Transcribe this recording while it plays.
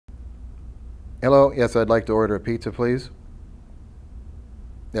Hello, yes, I'd like to order a pizza, please.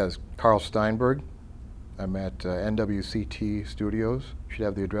 Yes, Carl Steinberg. I'm at NWCT Studios. Should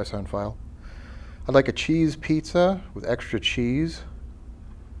have the address on file. I'd like a cheese pizza with extra cheese.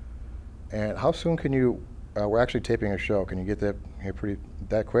 And how soon can you, we're actually taping a show. Can you get that here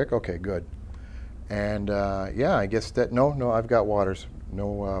that quick? Okay, good. And yeah, I guess that, no, I've got waters.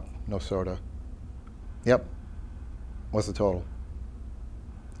 No, no soda. Yep. What's the total?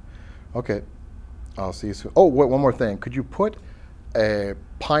 Okay. I'll see you soon. Oh, wait, one more thing. Could you put a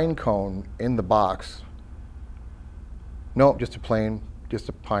pine cone in the box? No, just a plain, just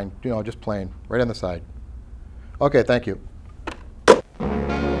a pine, just plain, right on the side. Okay, thank you.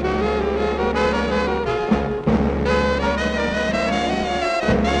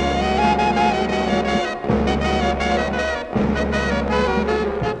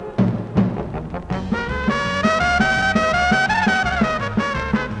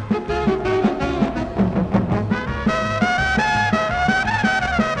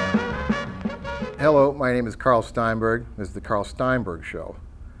 Hello, my name is Carl Steinberg. This is the Carl Steinberg Show.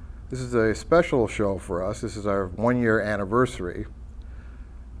 This is a special show for us. This is our 1-year anniversary.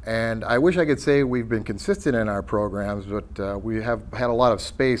 And I wish I could say we've been consistent in our programs, but we have had a lot of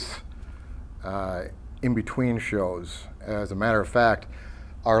space in between shows. As a matter of fact,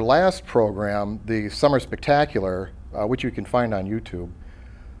 our last program, the Summer Spectacular, which you can find on YouTube,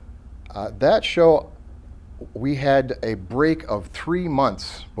 that show, we had a break of 3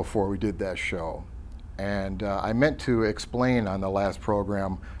 months before we did that show. And I meant to explain on the last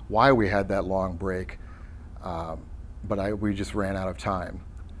program why we had that long break, but we just ran out of time.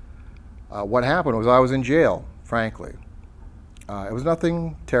 What happened was I was in jail, frankly. It was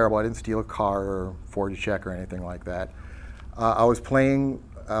nothing terrible. I didn't steal a car or forge a check or anything like that. I was playing,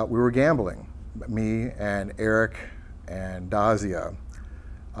 we were gambling, me and Eric and Dazia.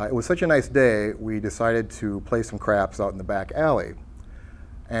 It was such a nice day, we decided to play some craps out in the back alley.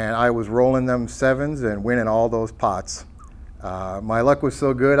 And I was rolling them sevens and winning all those pots. My luck was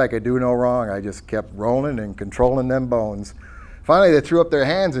so good I could do no wrong. I just kept rolling and controlling them bones. Finally, they threw up their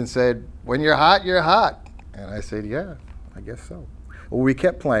hands and said, "When you're hot, you're hot." And I said, "Yeah, I guess so." Well, we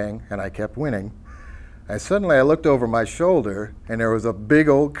kept playing, and I kept winning. And suddenly I looked over my shoulder, and there was a big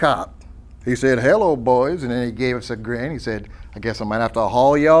old cop. He said, "Hello, boys," and then he gave us a grin. He said, "I guess I might have to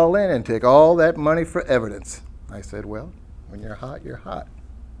haul y'all in and take all that money for evidence." I said, "Well, when you're hot, you're hot."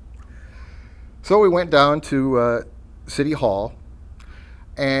 So we went down to City Hall,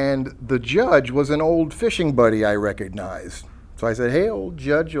 and the judge was an old fishing buddy I recognized. So I said, "Hey, old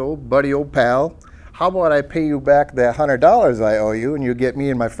judge, old buddy, old pal, how about I pay you back that $100 I owe you, and you get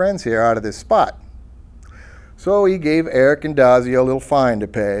me and my friends here out of this spot?" So he gave Eric and Dazia a little fine to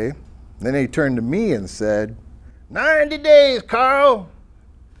pay. Then he turned to me and said, "90 days, Carl.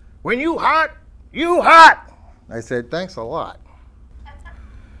 When you hot, you hot." I said, "Thanks a lot."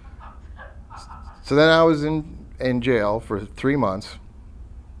 So then I was in jail for 3 months,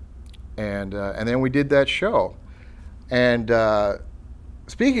 and then we did that show. And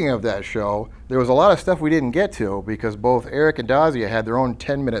speaking of that show, there was a lot of stuff we didn't get to because both Eric and Dazia had their own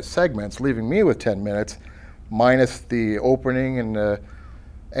 10-minute segments, leaving me with 10 minutes, minus the opening and the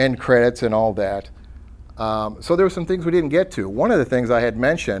end credits and all that. So there were some things we didn't get to. One of the things I had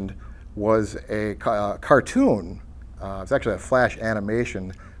mentioned was a cartoon. It's actually a flash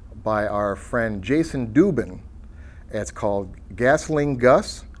animation by our friend Jason Dubin. It's called Gasoline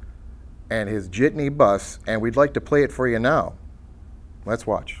Gus and His Jitney Bus, and we'd like to play it for you now. Let's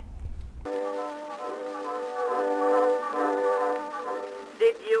watch.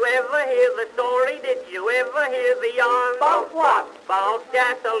 Did you ever hear the story? Did you ever hear the yarn? About what? About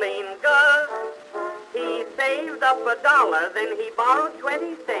Gasoline Gus. He saved up $1, then he borrowed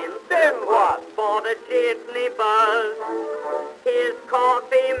 20 cents. Then what? Bought a jitney bus. His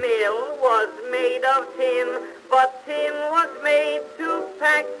coffee mill was made of tin, but tin was made to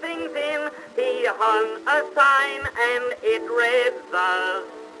pack things in. He hung a sign and it read thus: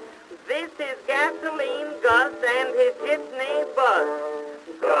 "This is Gasoline Gus and his jitney bus."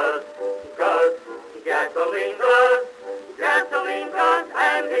 Gus, Gus, Gasoline Gus, Gasoline Gus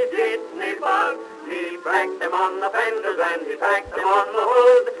and his jitney bus. He packed them on the fenders and he packed them on the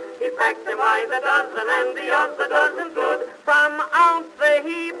hood. He packed them by the dozen and the other dozen stood. From out the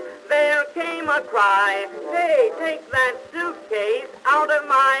heap there came a cry, "Hey, take that suitcase out of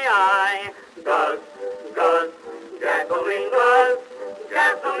my eye." Gus, Gus, Gasoline Gus,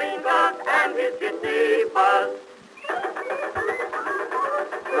 Gasoline Gus and his jitney bus.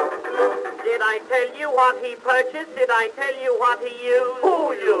 Did I tell you what he purchased? Did I tell you what he used?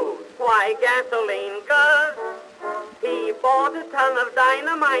 Who used? Why, Gasoline Gus. He bought a ton of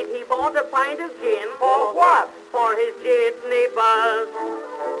dynamite, he bought a pint of gin. For what? For his jitney buzz.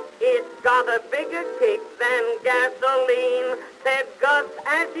 It's got a bigger kick than gasoline, said Gus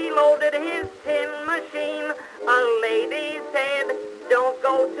as he loaded his tin machine. A lady said, don't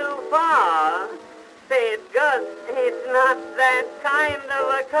go too far. Said Gus, it's not that kind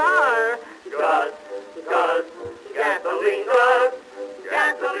of a car. Gus, Gus, gasoline Gus,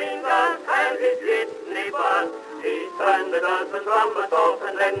 gasoline Gus, and his jitney bus. He turned the dozen somersaults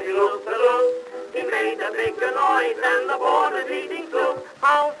and then he looked a look. He made a bigger noise than the boarders eating soup.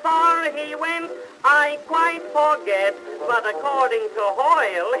 How far he went, I quite forget, but according to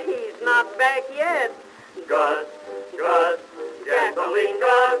Hoyle, he's not back yet. Gus, Gus, gasoline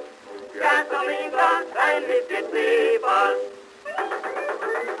Gus, gasoline Gus, and his jitney bus.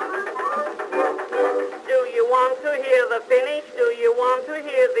 Do you want to hear the finish? Do you want to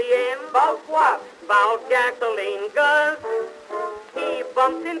hear the end? About what? About gasoline Gus. He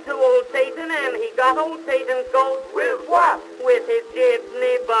bumped into old Satan and he got old Satan's goat. With what? With his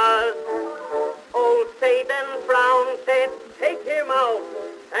jitney buzz. Old Satan frowned, said, take him out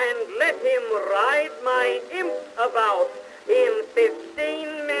and let him ride my imp about. In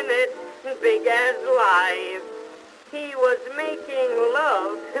 15 minutes, big as life, he was making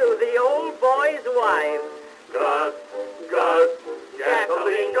love to the old boy's wife. Gus, Gus,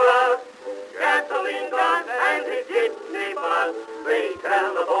 gasoline Gus, gasoline Gus, and his jitney bus. They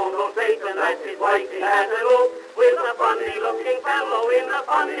telephoned old Satan that his wife he had a look with a funny-looking fellow in a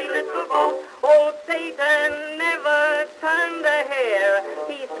funny little boat. Old Satan never turned a hair.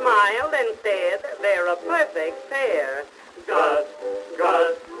 He smiled and said, they're a perfect pair. Gus,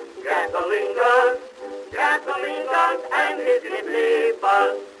 Gus, gasoline Gus, gasoline Gus, and his jitney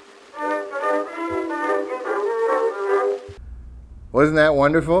bus. Wasn't that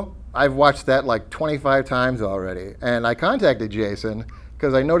wonderful? I've watched that like 25 times already. And I contacted Jason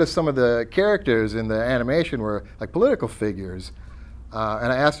because I noticed some of the characters in the animation were like political figures.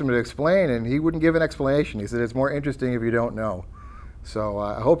 And I asked him to explain, and he wouldn't give an explanation. He said, it's more interesting if you don't know. So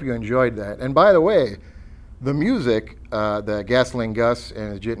I hope you enjoyed that. And by the way, the music, the Gasoline Gus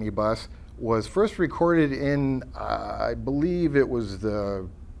and the Jitney Bus, was first recorded in, I believe it was the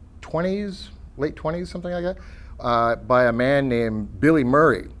 20s, late 20s, something like that, by a man named Billy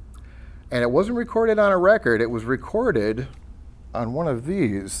Murray. And it wasn't recorded on a record, it was recorded on one of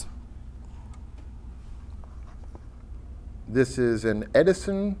these. This is an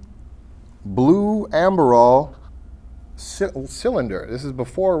Edison Blue Amberol cylinder. This is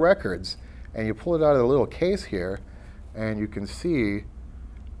before records. And you pull it out of the little case here, and you can see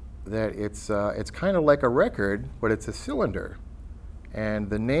that it's kind of like a record, but it's a cylinder. And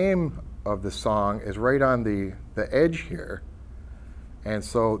the name of the song is right on the edge here. And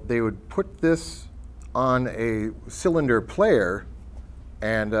so they would put this on a cylinder player,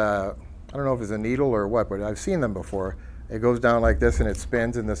 and I don't know if it's a needle or what, but I've seen them before. It goes down like this, and it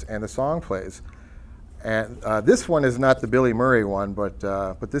spins, and the song plays. And this one is not the Billy Murray one, but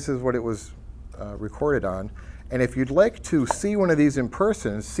this is what it was recorded on. And if you'd like to see one of these in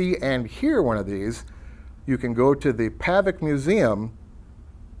person, see and hear one of these, you can go to the Pavic Museum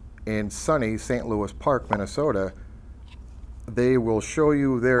in sunny St. Louis Park, Minnesota. They will show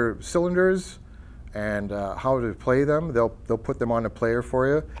you their cylinders and how to play them. They'll put them on the player for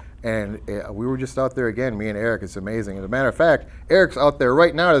you. And we were just out there again, me and Eric. It's amazing. As a matter of fact, Eric's out there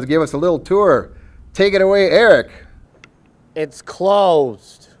right now to give us a little tour. Take it away, Eric. It's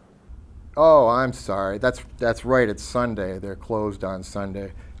closed. Oh, I'm sorry. That's right. It's Sunday. They're closed on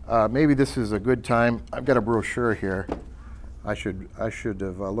Sunday. Maybe this is a good time. I've got a brochure here. I should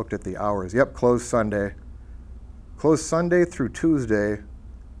have looked at the hours. Yep, closed Sunday. Closed Sunday through Tuesday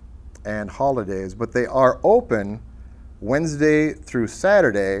and holidays, but they are open Wednesday through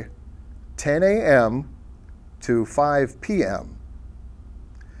Saturday, 10 a.m. to 5 p.m.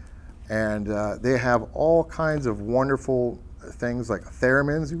 And they have all kinds of wonderful things like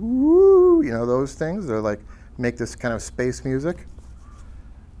theremins, woo, you know, those things. They're like, make this kind of space music.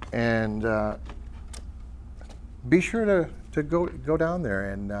 And be sure to go down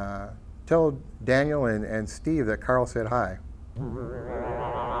there and tell Daniel and Steve that Carl said hi.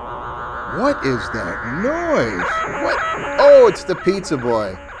 What is that noise? What? Oh, it's the pizza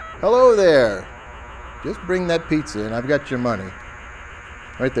boy. Hello there. Just bring that pizza and I've got your money.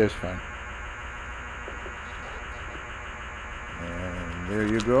 Right there's fine. And there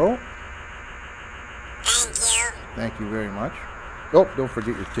you go. Thank you. Thank you very much. Oh, don't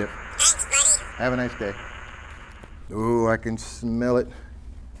forget your tip. Thanks, buddy. Have a nice day. Ooh, I can smell it.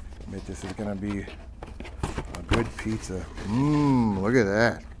 I bet this is gonna be a good pizza. Mmm, look at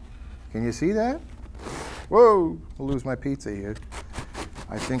that. Can you see that? Whoa, I'll lose my pizza here.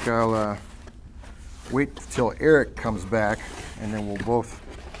 I think I'll wait till Eric comes back, and then we'll both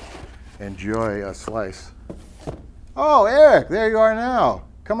enjoy a slice. Oh, Eric, there you are now.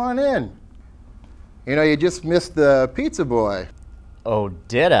 Come on in. You know, you just missed the pizza boy. Oh,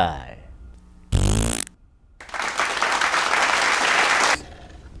 did I?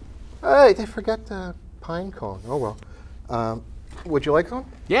 Hey, they forgot the pine cone. Oh, well. Would you like some?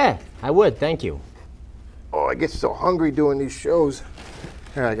 Yeah, I would, thank you. Oh, I get so hungry doing these shows.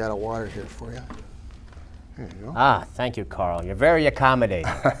 Here, I got a water here for you. Here you go. Ah, thank you, Carl. You're very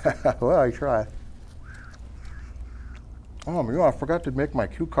accommodating. Well, I try. Oh, you know, I forgot to make my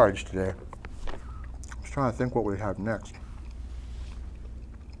cue cards today. I was trying to think what we have next.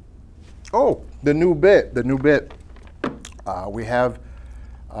 Oh, the new bit. We have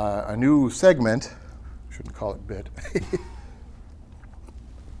a new segment. Shouldn't call it bit.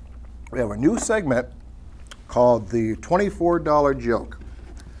 We have a new segment called the $24 joke.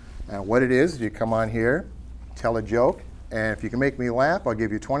 And what it is, you come on here, tell a joke, and if you can make me laugh, I'll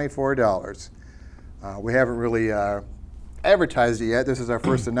give you $24. We haven't really advertised it yet. This is our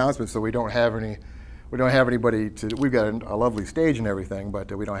first announcement, so we don't have anybody to. We've got a lovely stage and everything, but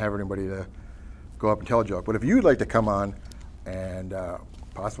we don't have anybody to go up and tell a joke. But if you'd like to come on and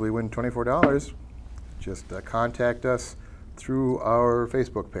possibly win $24, just contact us through our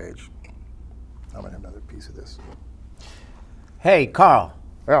Facebook page. I'm gonna have another piece of this. Hey, Carl.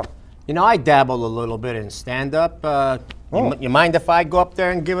 Yeah. You know, I dabble a little bit in stand-up. You mind if I go up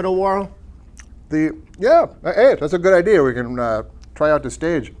there and give it a whirl? Yeah, hey, that's a good idea. We can try out the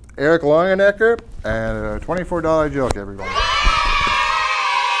stage. Eric Longenecker and a $24 joke, everybody.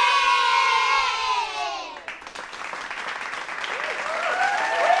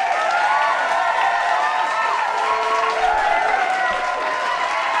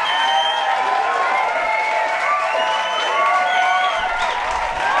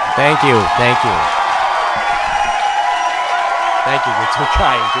 Thank you, thank you. Thank you, you're too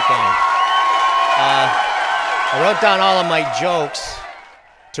kind, too kind. I wrote down all of my jokes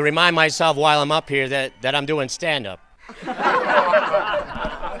to remind myself while I'm up here that I'm doing stand-up.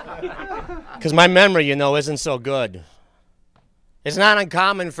 Because my memory, you know, isn't so good. It's not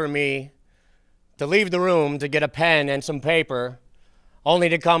uncommon for me to leave the room to get a pen and some paper, only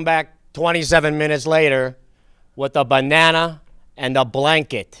to come back 27 minutes later with a banana and a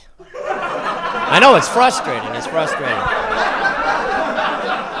blanket. I know, it's frustrating, it's frustrating.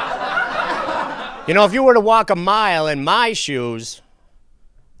 You know, if you were to walk a mile in my shoes,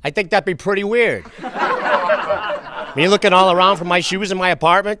 I think that'd be pretty weird. Me looking all around for my shoes in my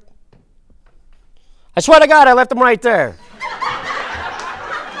apartment. I swear to God, I left them right there.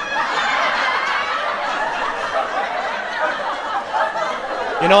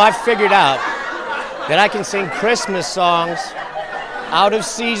 You know, I've figured out that I can sing Christmas songs out of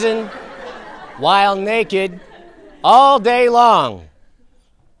season, while naked, all day long,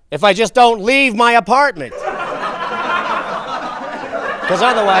 if I just don't leave my apartment. Because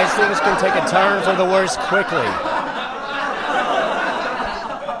otherwise, things can take a turn for the worse quickly.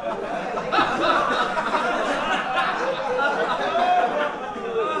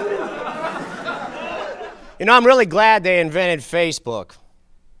 You know, I'm really glad they invented Facebook.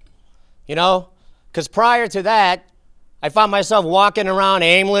 You know, because prior to that, I found myself walking around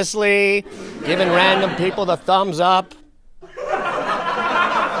aimlessly, giving random people the thumbs up. You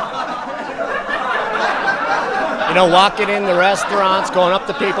know, walking in the restaurants, going up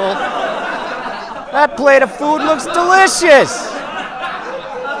to people. That plate of food looks delicious.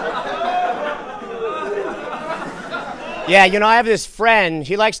 Yeah, you know, I have this friend.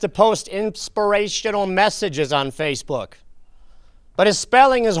 He likes to post inspirational messages on Facebook. But his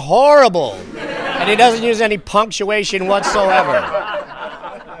spelling is horrible. And he doesn't use any punctuation whatsoever.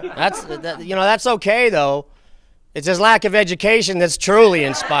 That's okay, though. It's his lack of education that's truly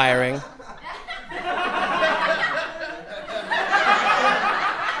inspiring.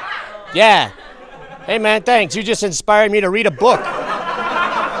 Yeah. Hey, man, thanks. You just inspired me to read a book.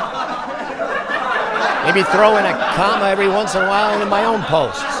 Maybe throw in a comma every once in a while into my own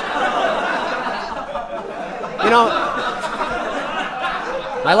posts. You know,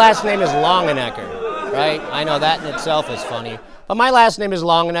 my last name is Longenecker, right? I know that in itself is funny. But my last name is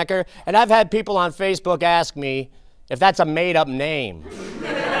Longenecker, and I've had people on Facebook ask me if that's a made-up name.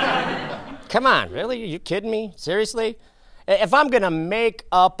 Come on, really? Are you kidding me? Seriously? If I'm going to make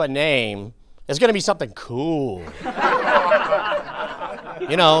up a name, it's going to be something cool.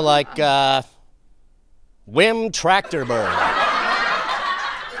 You know, like Wim Tractorberg.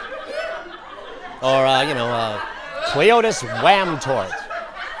 Or, Cleotis Whamtort.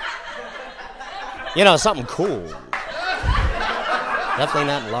 You know, something cool. Definitely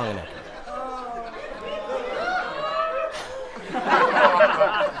not long enough.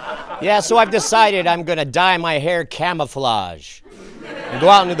 Yeah, so I've decided I'm gonna dye my hair camouflage and go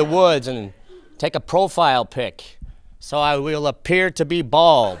out into the woods and take a profile pic so I will appear to be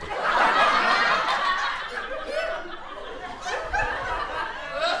bald.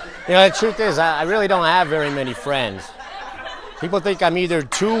 You know, the truth is, I really don't have very many friends. People think I'm either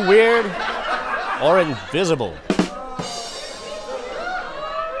too weird or invisible.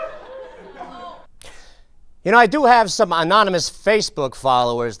 You know, I do have some anonymous Facebook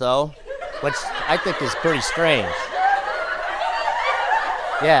followers, though, which I think is pretty strange.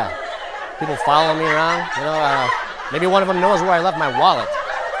 Yeah, people follow me around. You know, maybe one of them knows where I left my wallet.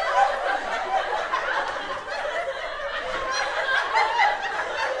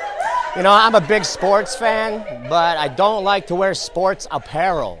 You know, I'm a big sports fan, but I don't like to wear sports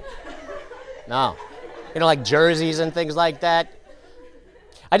apparel. No. You know, like jerseys and things like that.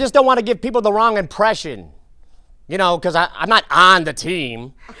 I just don't want to give people the wrong impression. You know, because I'm not on the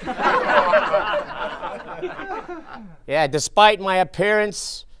team. Yeah, despite my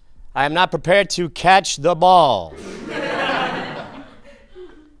appearance, I am not prepared to catch the ball.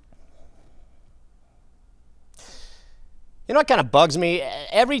 You know what kind of bugs me?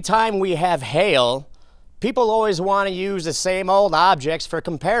 Every time we have hail, people always want to use the same old objects for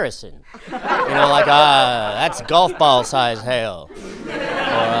comparison. You know, like, that's golf ball size hail.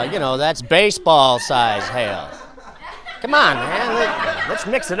 Or, you know, that's baseball size hail. Come on, man, let's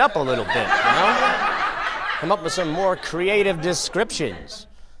mix it up a little bit, you know? Come up with some more creative descriptions.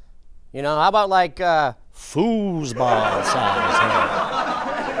 You know, how about like foosball size hail?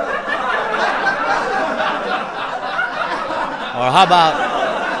 Or how about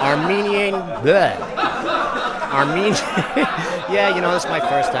Armenian, yeah, you know, this is my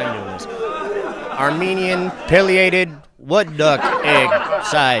first time doing this. Armenian pileated wood duck egg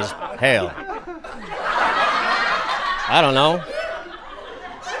size hail. I don't know.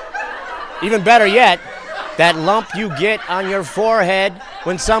 Even better yet, that lump you get on your forehead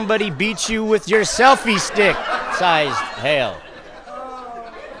when somebody beats you with your selfie stick sized hail.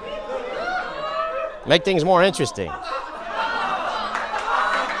 Make things more interesting.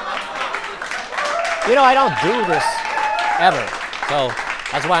 You know, I don't do this ever, so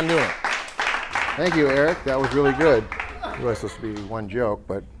that's why I'm doing it. Thank you, Eric. That was really good. It was supposed to be one joke,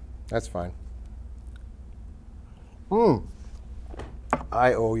 but that's fine.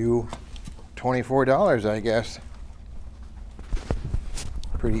 I owe you $24, I guess.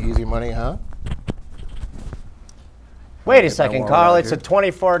 Pretty easy money, huh? Wait a second, Carl. It's a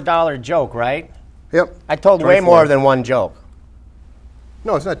 $24 joke, right? Yep. I told way more than one joke.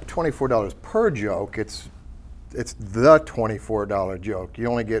 No, it's not $24 per joke. It's the $24 joke. You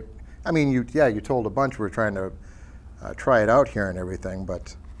only get, I mean, you told a bunch. We're trying to try it out here and everything,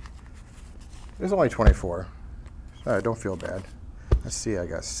 but there's only 24. All right, don't feel bad. Let's see, I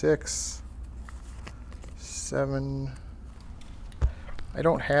got 6, 7.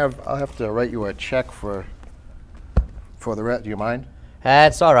 I'll have to write you a check for the rest. Do you mind?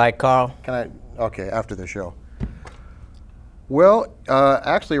 That's all right, Carl. Can I? Okay, after the show. Well,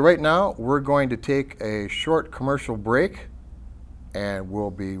 actually, right now, we're going to take a short commercial break, and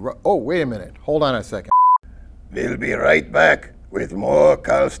we'll be... Oh, wait a minute. Hold on a second. We'll be right back with more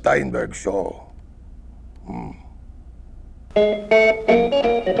Carl Steinberg Show.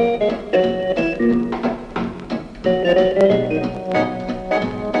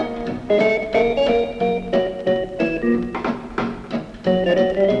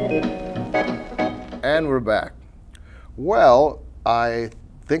 And we're back. Well, I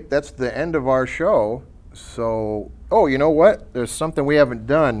think that's the end of our show. So, oh, you know what? There's something we haven't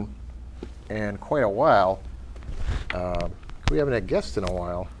done in quite a while. We haven't had guests in a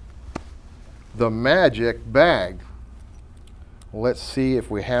while. The magic bag. Let's see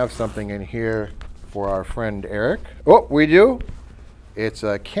if we have something in here for our friend Eric. Oh, we do. It's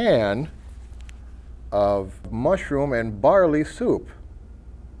a can of mushroom and barley soup.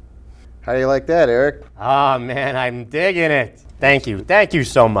 How do you like that, Eric? Oh, man, I'm digging it. Thank you. Thank you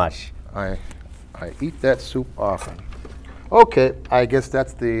so much. I eat that soup often. Okay, I guess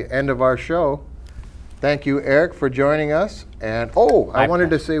that's the end of our show. Thank you, Eric, for joining us. And, oh, I wanted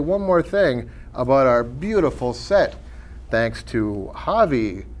to say one more thing about our beautiful set. Thanks to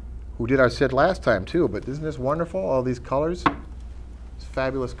Javi, who did our set last time, too. But isn't this wonderful, all these colors? It's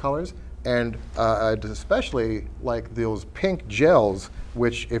fabulous colors. And especially like those pink gels,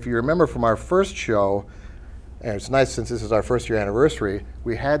 which if you remember from our first show, and it's nice since this is our first year anniversary,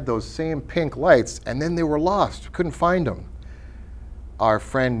 we had those same pink lights and then they were lost. Couldn't find them. Our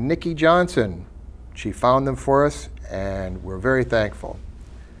friend Nikki Johnson She found them for us, and we're very thankful.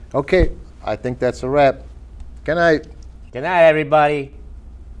 Okay, I think that's a wrap. Good night. Good night, everybody.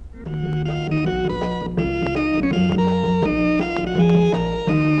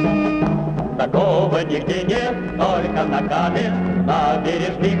 Такого нигде нет, только на Каме, на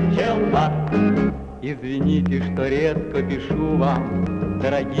бережных Челнах. Извините, что резко пишу вам,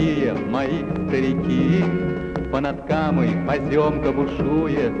 дорогие мои старики. Понад Камой поземка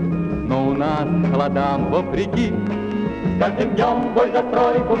бушует, но у нас холодам вопреки. С каждым днем бой за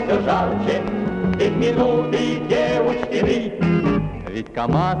тройку все жарче, ведь минуты и те учтены. Ведь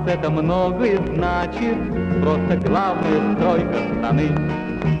КамАЗ это многое значит, просто главная стройка страны.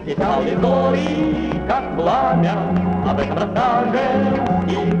 Сияли зори, как пламя, об этом расскажем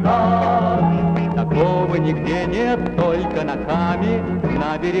стихах. Такого нигде нет, только на Каме,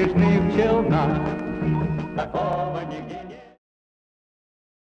 на бережных Челнах. Такого нигде нет.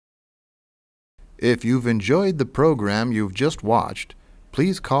 If you've enjoyed the program you've just watched,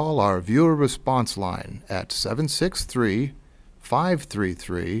 please call our viewer response line at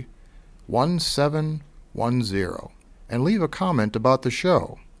 763-533-1710 and leave a comment about the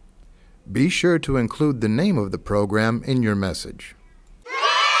show. Be sure to include the name of the program in your message.